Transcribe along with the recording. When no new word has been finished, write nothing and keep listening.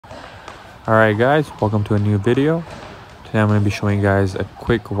Alright guys, welcome to a new video. Today I'm going to be showing you guys a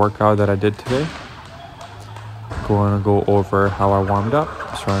quick workout that I did today. Going to go over how I warmed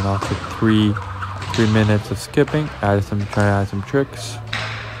up. Starting off with three minutes of skipping, trying to add some tricks.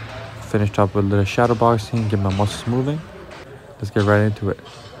 Finished up with a little shadow boxing, get my muscles moving. Let's get right into it.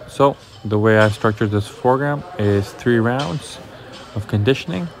 So the way I structured this program is 3 rounds of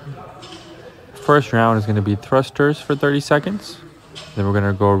conditioning. First round is going to be thrusters for 30 seconds. Then we're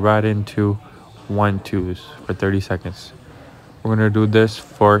going to go right into 1-2s for 30 seconds. We're going to do this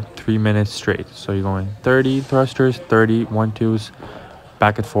for 3 minutes straight. So you're going 30 thrusters, 30 1-2s,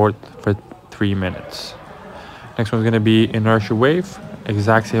 back and forth for 3 minutes. Next one's going to be inertia wave,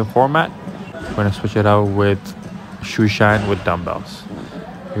 exact same format. We're going to switch it out with shoe shine with dumbbells.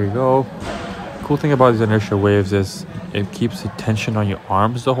 Here you go. Cool thing about these inertia waves is it keeps the tension on your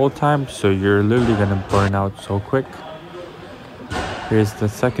arms the whole time, so you're literally going to burn out so quick. Here's the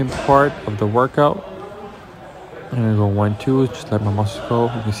second part of the workout. I'm going to go 1-2, just let my muscles go.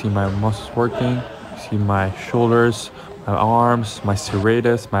 You can see my muscles working. You see my shoulders, my arms, my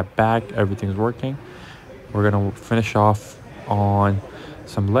serratus, my back, everything's working. We're going to finish off on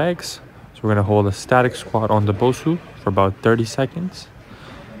some legs. So we're going to hold a static squat on the Bosu for about 30 seconds.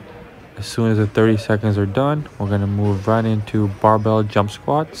 As soon as the 30 seconds are done, we're going to move right into barbell jump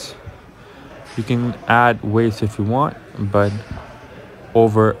squats. You can add weights if you want, but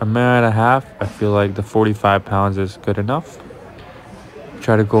over a minute and a half, I feel like the 45 pounds is good enough.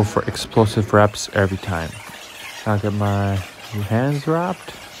 Try to go for explosive reps every time. I'll get my hands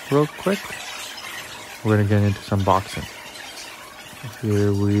wrapped real quick. We're going to get into some boxing.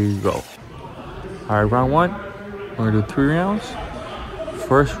 Here we go. All right, round 1. We're going to do 3 rounds.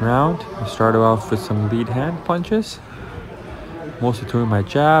 First round, I started off with some lead hand punches. Mostly doing my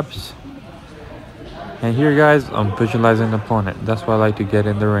jabs. And here, guys, I'm visualizing an opponent. That's why I like to get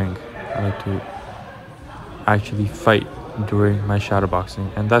in the ring. I like to actually fight during my shadow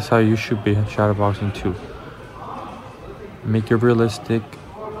boxing. And that's how you should be shadow boxing too. Make it realistic.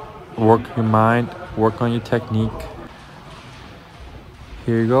 Work your mind. Work on your technique.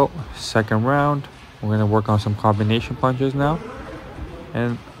 Here you go. Second round. We're going to work on some combination punches now.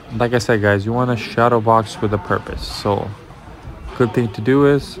 And like I said, guys, you want to shadow box with a purpose. So good thing to do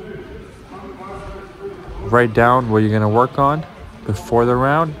is write down what you're going to work on before the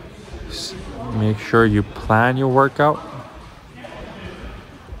round. Make sure you plan your workout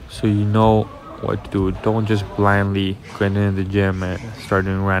so you know what to do. Don't just blindly get in the gym and start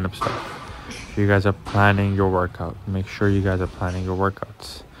doing random stuff. If you guys are planning your workout, make sure you guys are planning your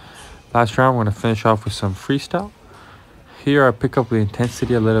workouts. Last round, we're going to finish off with some freestyle. Here I pick up the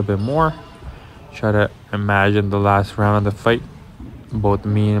intensity a little bit more. Try to imagine the last round of the fight. Both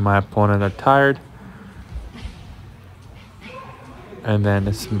me and my opponent are tired. And then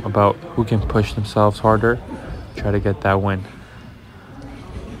it's about who can push themselves harder. Try to get that win.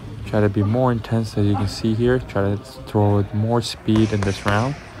 Try to be more intense, as you can see here. Try to throw with more speed in this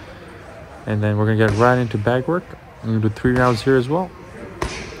round. And then we're going to get right into bag work. I'm going to do 3 rounds here as well.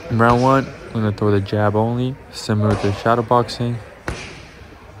 In round 1, I'm going to throw the jab only, similar to shadow boxing.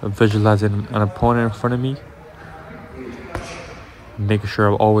 Visualizing an opponent in front of me. Making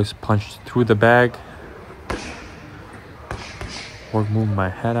sure I always punch through the bag. Or move my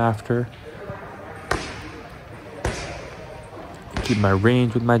head after. Keep my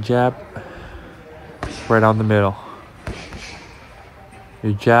range with my jab. Right down the middle.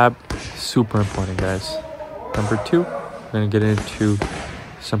 Your jab, super important, guys. Number 2, I'm going to get into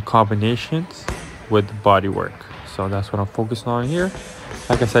some combinations with body work. So that's what I'm focusing on here.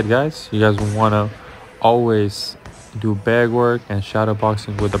 Like I said, guys, you guys want to always do bag work and shadow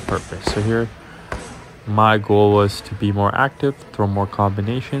boxing with a purpose. So here, my goal was to be more active, throw more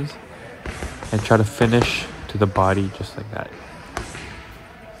combinations, and try to finish to the body just like that.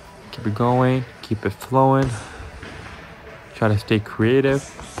 Keep it going, keep it flowing. Try to stay creative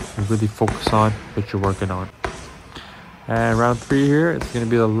and really focus on what you're working on. And round 3 here, it's going to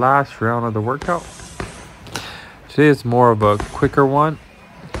be the last round of the workout. Today is more of a quicker one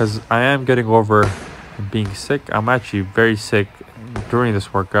because I am getting over being sick. I'm actually very sick during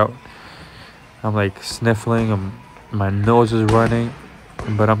this workout. I'm like sniffling, my nose is running,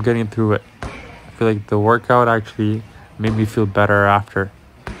 but I'm getting through it. I feel like the workout actually made me feel better after.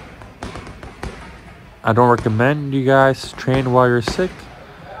 I don't recommend you guys train while you're sick,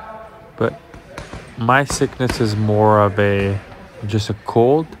 but my sickness is more of just a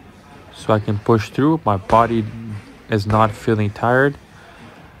cold, so I can push through. My body is not feeling tired.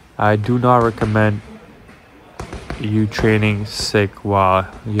 I do not recommend you training sick while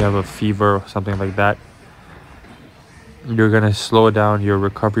you have a fever or something like that. you're gonna slow down your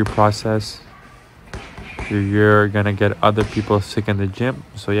recovery process. You're gonna get other people sick in the gym.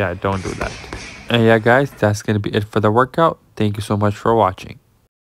 So yeah, don't do that. And yeah guys, that's gonna be it for the workout. Thank you so much for watching.